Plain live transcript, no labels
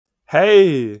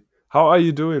Hey, how are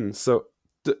you doing?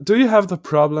 Do you have the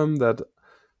problem that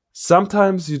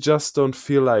sometimes you just don't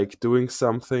feel like doing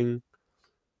something?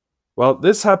 Well,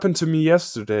 this happened to me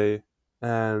yesterday,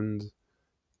 and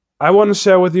I want to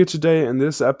share with you today in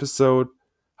this episode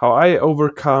how I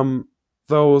overcome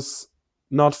those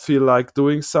not feel like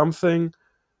doing something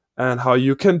and how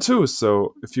you can too.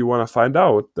 So, if you want to find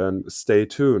out, then stay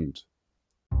tuned.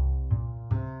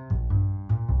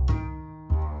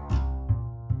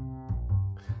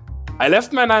 I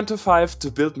left my 9 to 5 to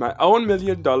build my own $1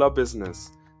 million business.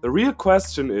 The real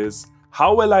question is,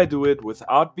 how will I do it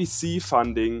without VC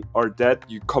funding or debt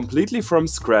you completely from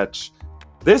scratch?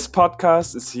 This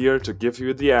podcast is here to give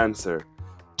you the answer.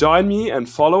 Join me and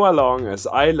follow along as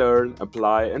I learn,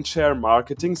 apply, and share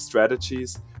marketing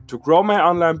strategies to grow my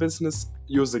online business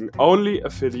using only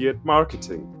affiliate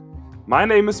marketing. My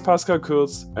name is Pascal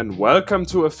Kurz, and welcome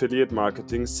to Affiliate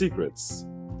Marketing Secrets.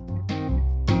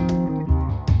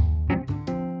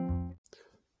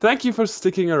 Thank you for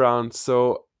sticking around.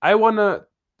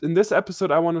 In this episode,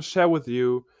 I want to share with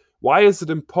you why is it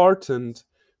important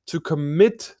to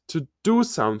commit to do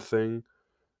something,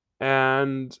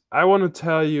 and I want to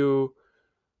tell you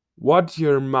what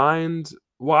your mind,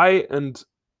 why and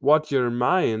what your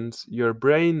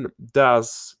brain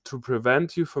does to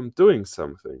prevent you from doing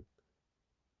something,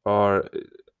 or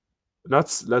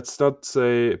not. Let's not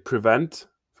say prevent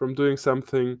from doing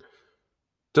something.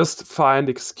 Just find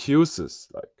excuses.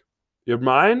 Like your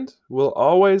mind will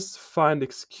always find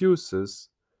excuses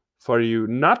for you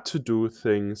not to do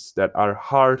things that are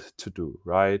hard to do,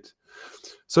 right?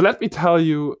 So let me tell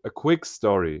you a quick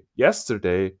story.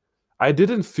 Yesterday, I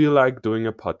didn't feel like doing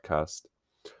a podcast.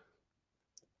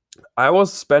 I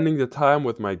was spending the time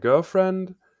with my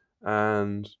girlfriend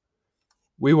and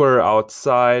we were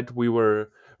outside, we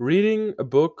were reading a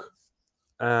book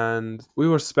and we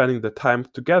were spending the time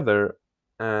together,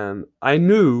 and I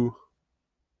knew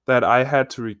that I had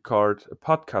to record a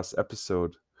podcast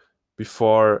episode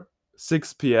before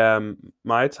 6 p.m.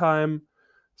 my time,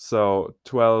 so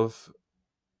 12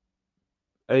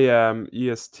 a.m.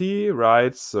 EST,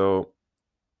 right? So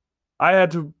I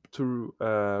had to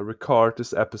record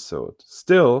this episode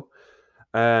still,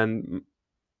 and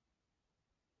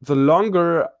the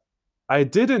longer I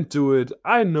didn't do it,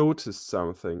 I noticed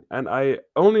something, and I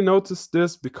only noticed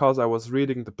this because I was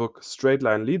reading the book Straight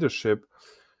Line Leadership,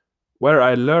 where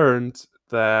I learned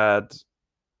that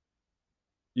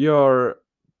your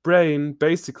brain,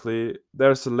 basically,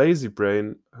 there's a lazy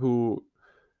brain who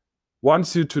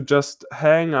wants you to just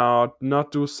hang out,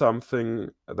 not do something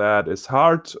that is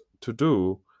hard to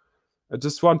do. It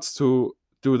just wants to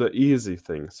do the easy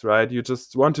things, right? You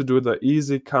just want to do the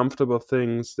easy, comfortable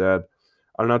things that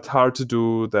are not hard to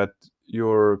do, that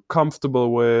you're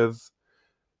comfortable with.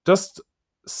 Just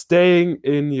staying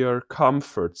in your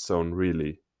comfort zone,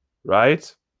 really,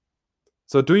 right?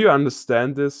 So, do you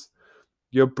understand this?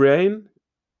 Your brain,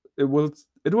 it will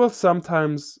it will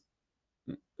sometimes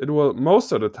it will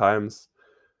most of the times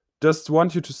just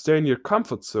want you to stay in your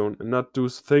comfort zone and not do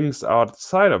things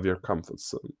outside of your comfort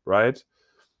zone, right?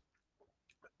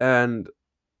 And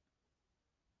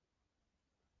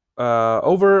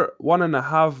over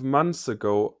 1.5 months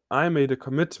ago, I made a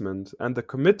commitment, and the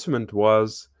commitment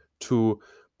was to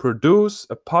produce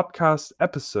a podcast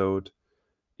episode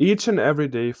each and every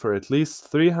day for at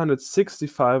least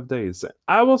 365 days.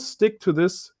 I will stick to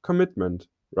this commitment,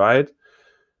 right?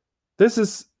 This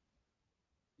is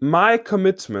my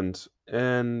commitment.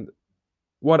 And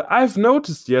what I've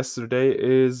noticed yesterday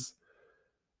is,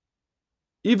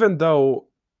 even though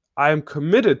I'm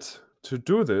committed to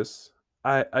do this,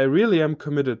 I really am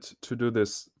committed to do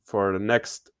this for the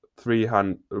next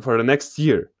 300 for the next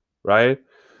year, right?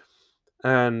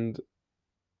 And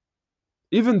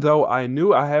even though I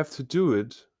knew I have to do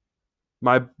it,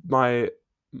 my my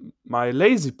my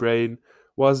lazy brain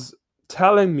was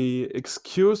telling me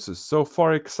excuses. So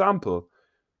for example,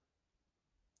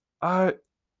 I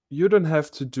you don't have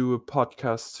to do a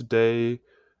podcast today.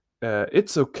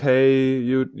 It's okay.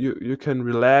 You can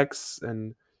relax,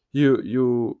 and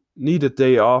you need a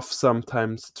day off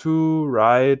sometimes too,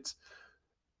 right?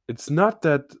 It's not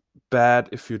that bad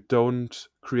if you don't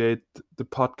create the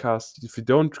podcast, if you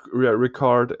don't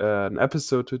record an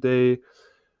episode today,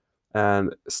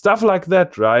 and stuff like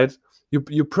that, right?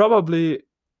 You probably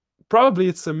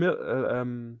it's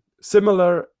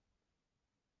similar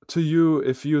to you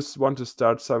if you want to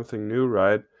start something new,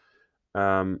 right?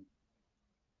 Um,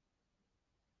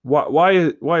 why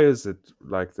is it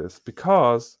like this?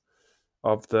 Because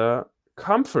of the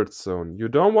comfort zone. You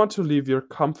don't want to leave your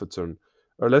comfort zone,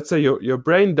 or let's say your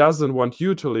brain doesn't want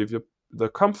you to leave the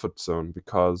comfort zone,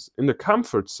 because in the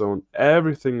comfort zone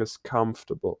everything is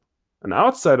comfortable, and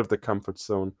outside of the comfort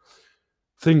zone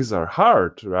things are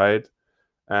hard, right?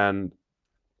 And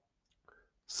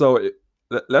so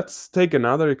let's take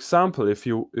another example. If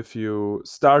you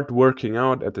start working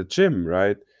out at the gym,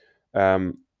 right?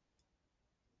 um,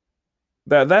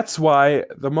 that's why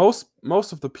the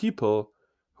most of the people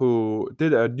who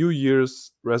did a New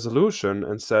Year's resolution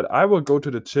and said, I will go to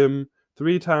the gym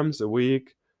 3 times a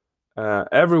week,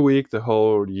 every week the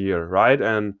whole year, right?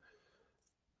 And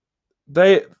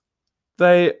they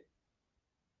they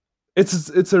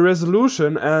it's a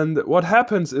resolution, and what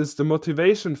happens is the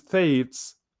motivation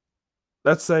fades,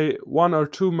 let's say 1 or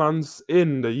 2 months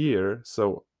in the year.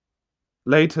 So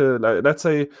later, like, let's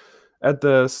say at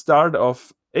the start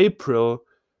of April,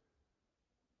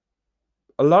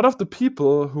 a lot of the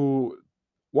people who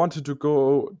wanted to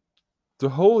go the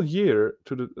whole year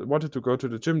wanted to go to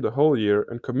the gym the whole year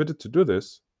and committed to do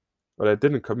this, but they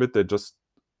didn't commit, they just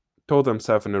told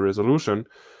themselves in a resolution,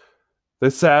 they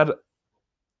said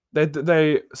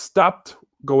they stopped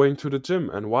going to the gym.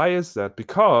 And why is that?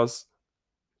 Because,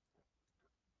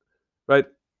 right,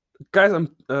 guys,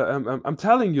 I'm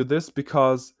telling you this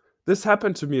because this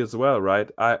happened to me as well, right?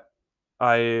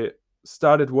 I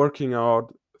started working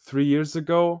out 3 years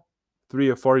ago, 3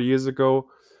 or 4 years ago,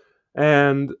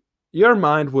 and your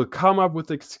mind will come up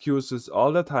with excuses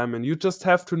all the time, and you just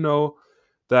have to know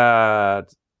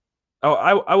that. Oh,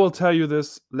 I will tell you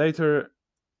this later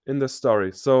in the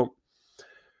story. So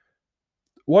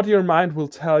what your mind will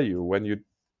tell you when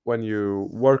you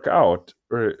work out,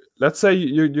 or let's say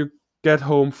you get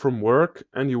home from work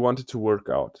and you wanted to work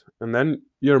out, and then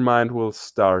your mind will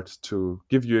start to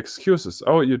give you excuses.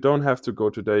 Oh, you don't have to go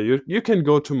today, you can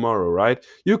go tomorrow, right?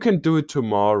 You can do it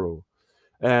tomorrow.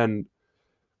 And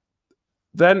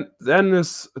then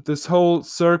is this whole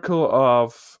circle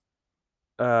of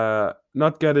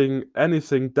not getting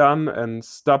anything done and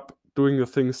stop doing the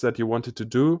things that you wanted to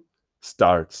do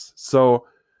starts. So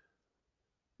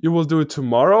you will do it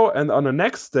tomorrow, and on the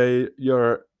next day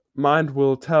your mind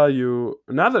will tell you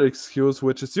another excuse,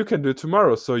 which is you can do it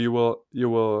tomorrow. So you will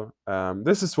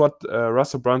this is what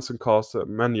Russell Brunson calls the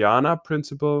manana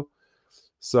principle.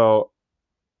 So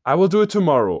I will do it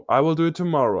tomorrow, I will do it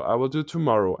tomorrow, I will do it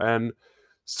tomorrow, and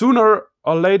sooner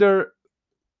or later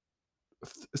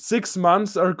 6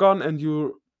 months are gone and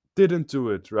you didn't do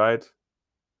it, right?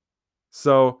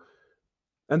 So,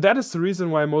 and that is the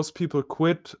reason why most people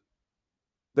quit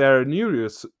their New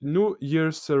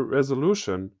Year's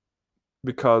resolution,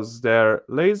 because their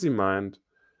lazy mind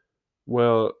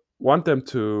will want them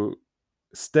to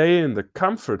stay in the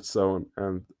comfort zone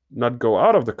and not go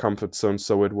out of the comfort zone.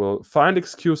 So it will find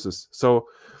excuses. So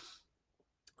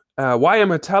why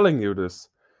am I telling you this?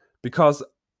 Because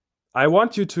I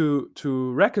want you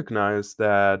to recognize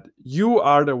that you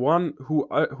are the one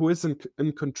who is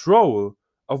in control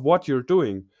of what you're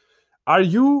doing. Are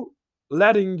you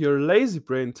letting your lazy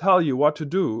brain tell you what to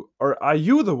do, or are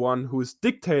you the one who is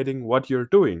dictating what you're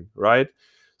doing, right?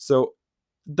 So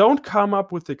don't come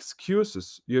up with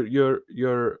excuses.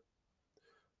 Your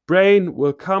brain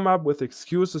will come up with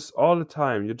excuses all the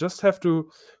time. You just have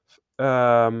to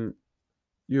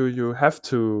you have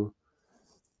to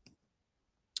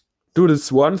do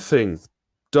this one thing.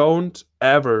 Don't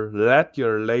ever let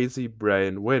your lazy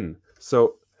brain win.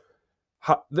 So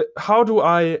how do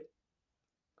I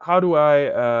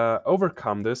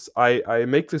overcome this? I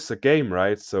make this a game,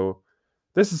 right? So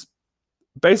this is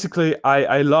basically,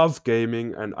 I love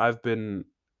gaming, and I've been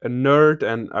a nerd,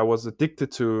 and I was addicted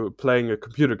to playing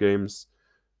computer games.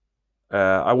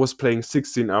 I was playing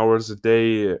 16 hours a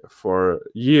day for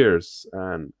years,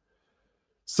 and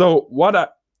so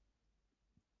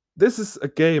this is a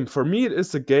game for me. It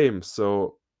is a game.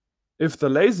 So if the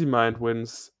lazy mind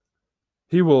wins,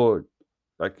 he will,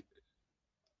 like,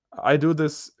 I do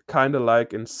this kind of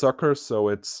like in soccer. So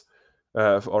it's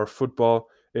or football.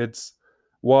 It's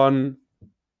one.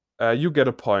 You get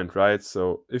a point, right?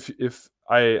 So if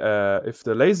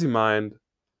the lazy mind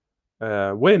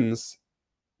wins,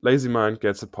 lazy mind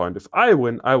gets a point. If I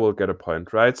win, I will get a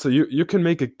point, right? So you can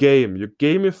make a game. You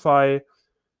gamify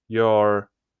your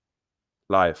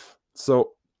life.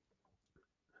 So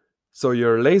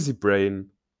your lazy brain.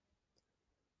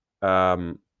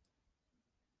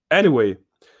 Anyway,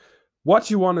 what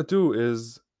you want to do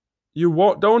is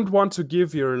don't want to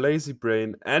give your lazy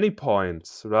brain any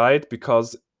points, right?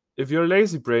 Because if your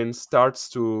lazy brain starts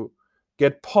to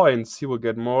get points, he will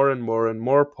get more and more and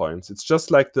more points. It's just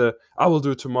like the I will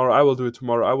do it tomorrow, I will do it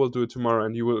tomorrow, I will do it tomorrow,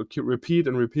 and you will keep repeat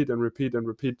and repeat and repeat and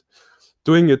repeat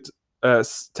doing it,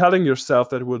 telling yourself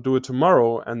that we'll do it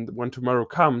tomorrow, and when tomorrow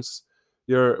comes,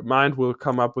 your mind will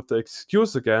come up with the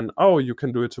excuse again. Oh, you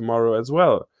can do it tomorrow as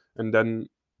well. And then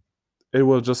it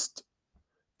will just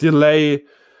delay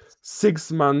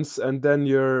 6 months, and then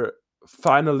you're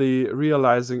finally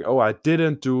realizing, oh, I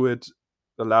didn't do it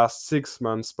the last 6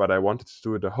 months, but I wanted to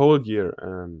do it the whole year.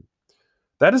 And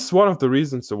that is one of the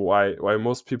reasons why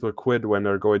most people quit when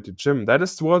they're going to gym. That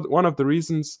is one of the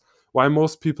reasons why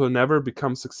most people never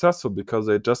become successful, because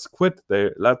they just quit. They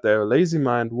let their lazy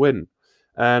mind win.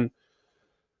 And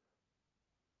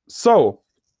so,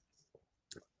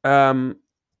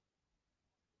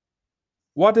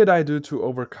 what did I do to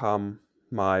overcome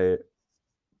my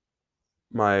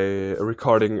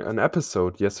recording an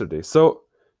episode yesterday? So,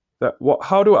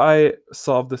 how do I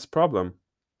solve this problem?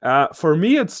 For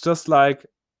me, it's just like,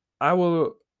 I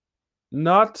will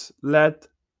not let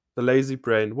the lazy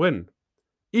brain win.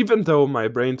 Even though my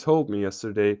brain told me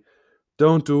yesterday,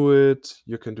 don't do it,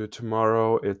 you can do it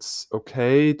tomorrow, it's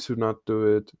okay to not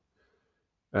do it.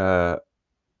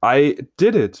 I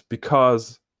did it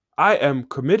because I am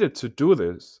committed to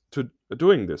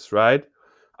doing this, right?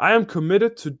 I am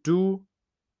committed to do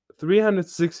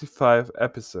 365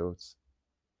 episodes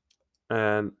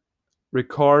and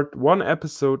record one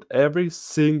episode every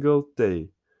single day.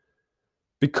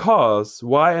 Because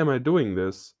why am I doing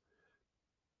this?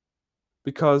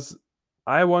 Because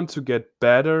I want to get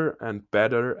better and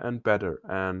better and better.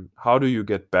 And how do you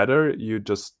get better? You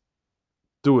just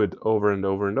do it over and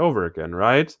over and over again,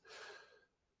 right?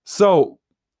 So,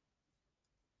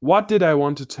 what did I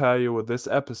want to tell you with this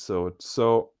episode?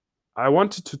 So, I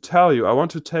want you to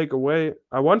take away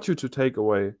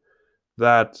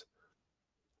that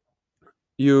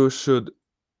you should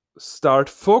start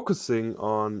focusing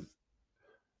on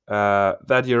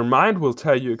that your mind will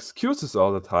tell you excuses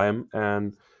all the time,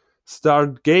 and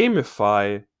start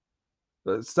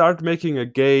making a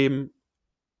game.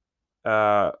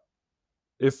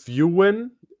 If you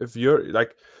win, if you're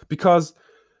like, because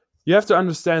you have to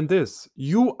understand this,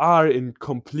 you are in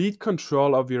complete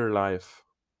control of your life,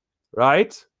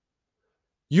 right?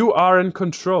 You are in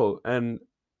control, and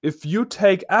if you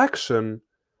take action,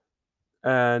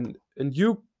 and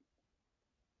you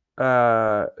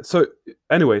so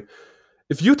anyway,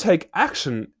 if you take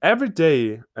action every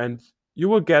day, and you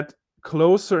will get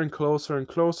closer and closer and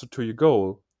closer to your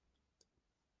goal.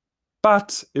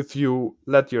 But if you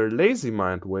let your lazy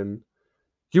mind win,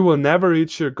 you will never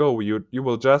reach your goal. You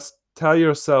will just tell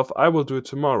yourself, I will do it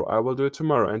tomorrow, I will do it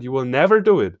tomorrow, and you will never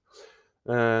do it.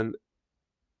 And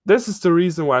this is the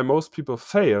reason why most people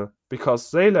fail, because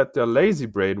they let their lazy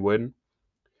brain win,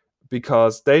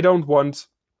 because they don't want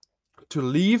to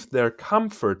leave their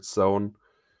comfort zone.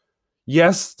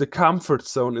 Yes, the comfort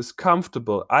zone is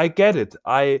comfortable. I get it.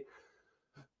 I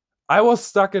was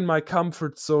stuck in my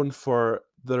comfort zone for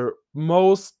the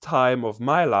most time of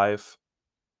my life.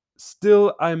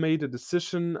 Still, I made a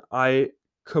decision. I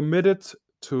committed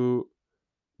to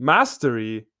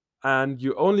mastery, and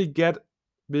you only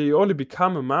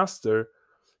become a master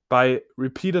by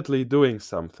repeatedly doing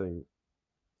something.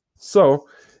 So,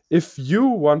 if you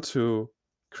want to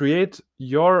create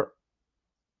a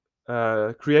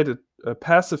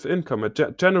passive income,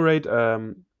 generate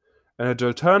an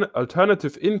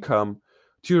alternative income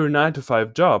to your 9 to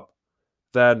 5 job,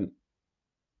 then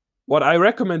what I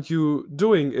recommend you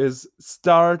doing is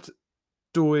start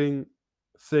doing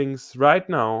things right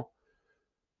now.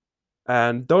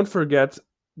 And don't forget,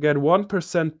 get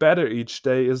 1% better each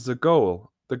day is the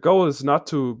goal. The goal is not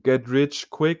to get rich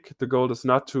quick. The goal is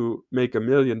not to make $1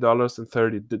 million in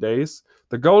 30 days.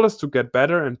 The goal is to get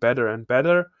better and better and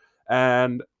better.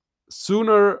 And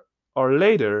sooner or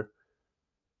later,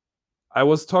 I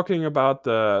was talking about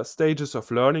the stages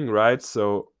of learning, right?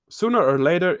 So sooner or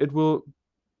later, it will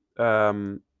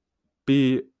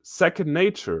be second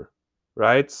nature,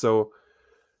 right? So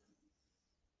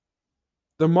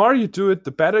the more you do it,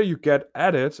 the better you get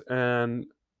at it, and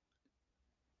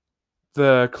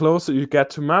the closer you get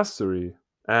to mastery.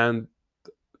 And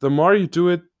the more you do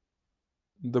it,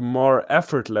 the more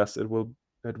effortless it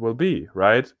will be,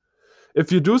 right?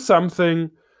 If you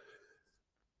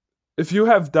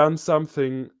have done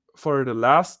something for the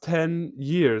last 10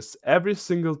 years every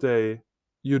single day,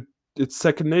 it's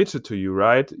second nature to you,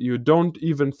 right? You don't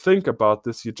even think about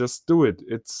this, you just do it.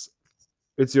 It's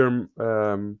your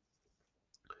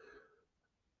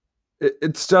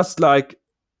it's just like,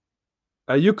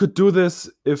 you could do this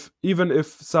even if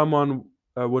someone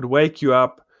would wake you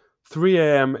up 3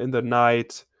 a.m. in the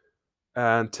night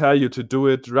and tell you to do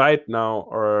it right now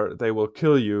or they will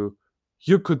kill you.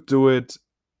 You could do it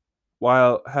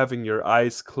while having your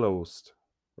eyes closed,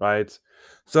 right?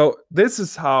 So this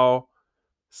is how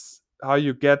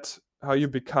you get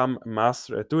become a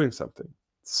master at doing something.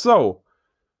 So,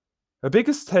 the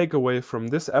biggest takeaway from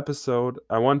this episode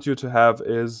I want you to have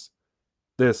is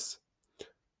this: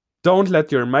 don't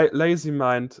let your lazy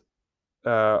mind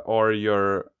or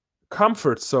your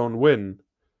comfort zone win.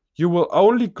 You will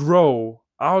only grow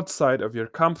outside of your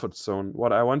comfort zone.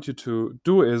 What I want you to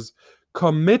do is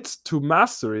commit to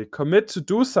mastery, commit to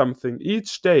do something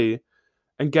each day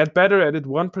and get better at it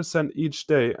 1% each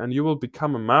day, and you will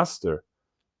become a master.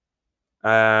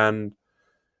 And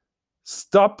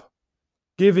stop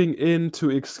giving in to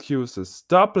excuses.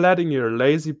 Stop letting your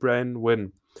lazy brain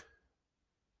win.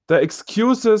 The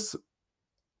excuses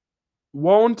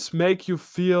won't make you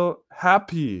feel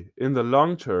happy in the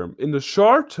long term. In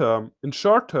short term,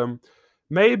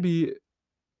 maybe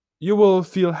you will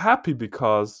feel happy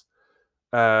because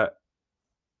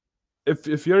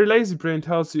if your lazy brain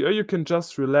tells you, oh, you can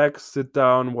just relax, sit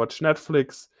down, watch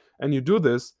Netflix, and you do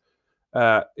this,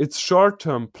 it's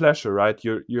short-term pleasure, right?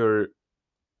 Your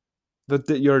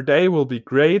day will be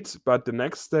great, but the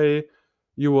next day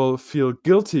you will feel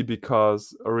guilty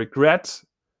because or regret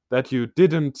that you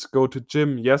didn't go to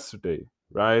gym yesterday,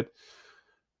 right?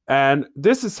 And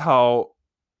this is how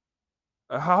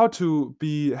to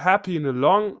be happy in a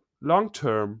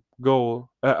long-term goal.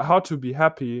 How to be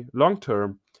happy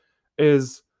long-term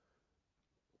is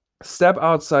step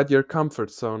outside your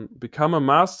comfort zone, become a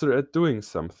master at doing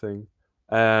something,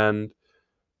 and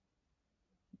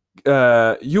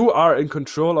you are in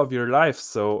control of your life.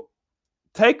 So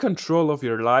take control of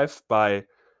your life by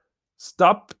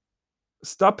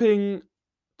stopping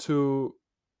to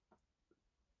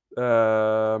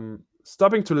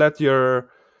let your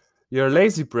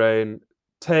lazy brain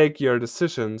take your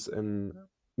decisions and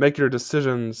make your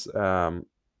decisions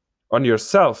on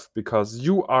yourself, because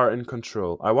you are in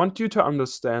control. I want you to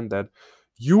understand that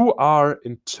you are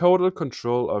in total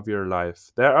control of your life.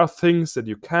 There are things that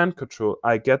you can't control.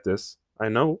 I get this. I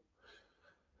know.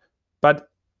 But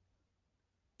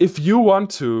if you want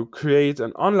to create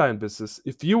an online business,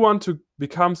 if you want to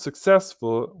become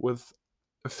successful with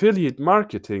affiliate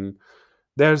marketing,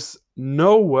 there's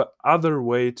no other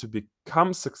way to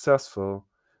become successful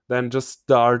than just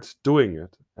start doing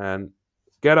it and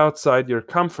get outside your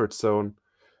comfort zone.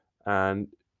 And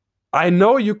I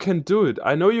know you can do it.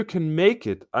 I know you can make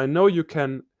it. I know you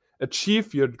can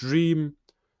achieve your dream.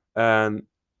 And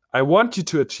I want you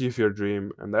to achieve your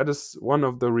dream. And that is one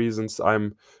of the reasons why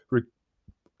I'm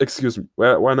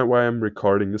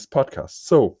recording this podcast.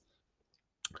 So,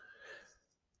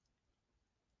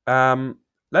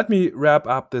 let me wrap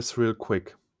up this real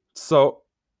quick. So,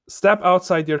 step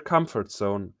outside your comfort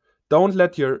zone. Don't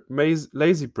let your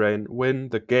lazy brain win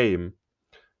the game.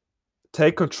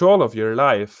 Take control of your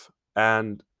life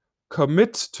and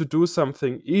commit to do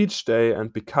something each day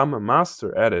and become a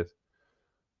master at it.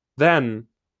 Then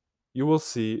you will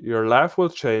see your life will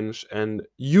change and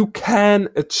you can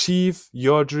achieve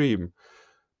your dream.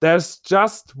 There's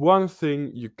just one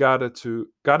thing you gotta do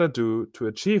to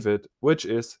achieve it, which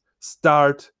is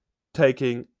start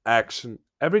taking action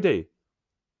every day.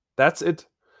 That's it.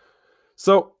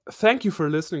 So thank you for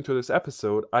listening to this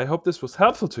episode. I hope this was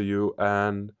helpful to you,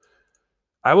 and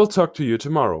I will talk to you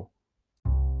tomorrow.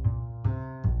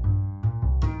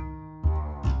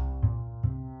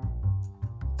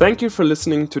 Thank you for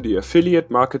listening to the Affiliate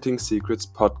Marketing Secrets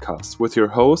podcast with your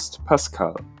host,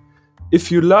 Pascal.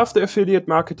 If you love the Affiliate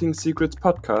Marketing Secrets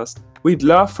podcast, we'd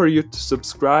love for you to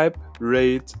subscribe,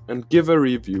 rate, and give a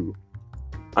review.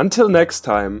 Until next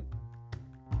time,